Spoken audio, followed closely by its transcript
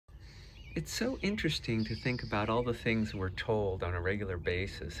It's so interesting to think about all the things we're told on a regular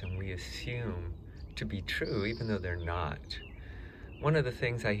basis and we assume to be true even though they're not. One of the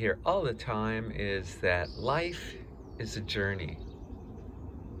things I hear all the time is that life is a journey.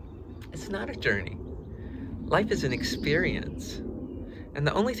 It's not a journey. Life is an experience. And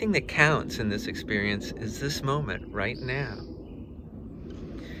the only thing that counts in this experience is this moment right now.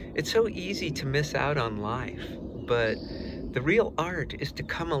 It's so easy to miss out on life, but the real art is to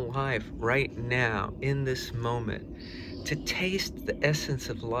come alive right now in this moment, to taste the essence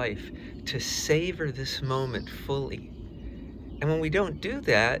of life, to savor this moment fully. And when we don't do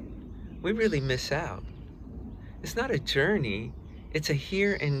that, we really miss out. It's not a journey, it's a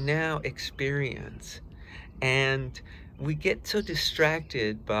here and now experience. And we get so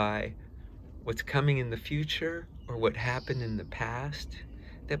distracted by what's coming in the future or what happened in the past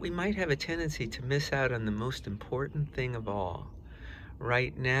that we might have a tendency to miss out on the most important thing of all.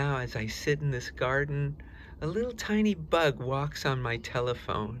 Right now, as I sit in this garden, a little tiny bug walks on my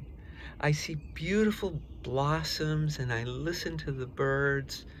telephone. I see beautiful blossoms and I listen to the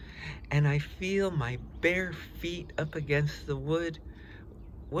birds and I feel my bare feet up against the wood.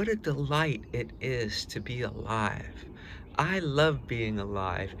 What a delight it is to be alive. I love being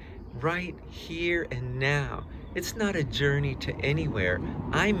alive right here and now. It's not a journey to anywhere.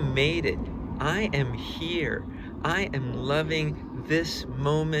 I made it. I am here. I am loving this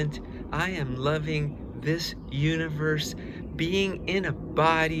moment. I am loving this universe, being in a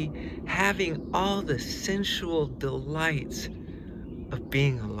body, having all the sensual delights of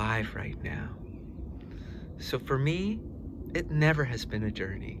being alive right now. So for me, it never has been a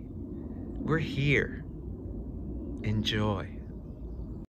journey. We're here. Enjoy.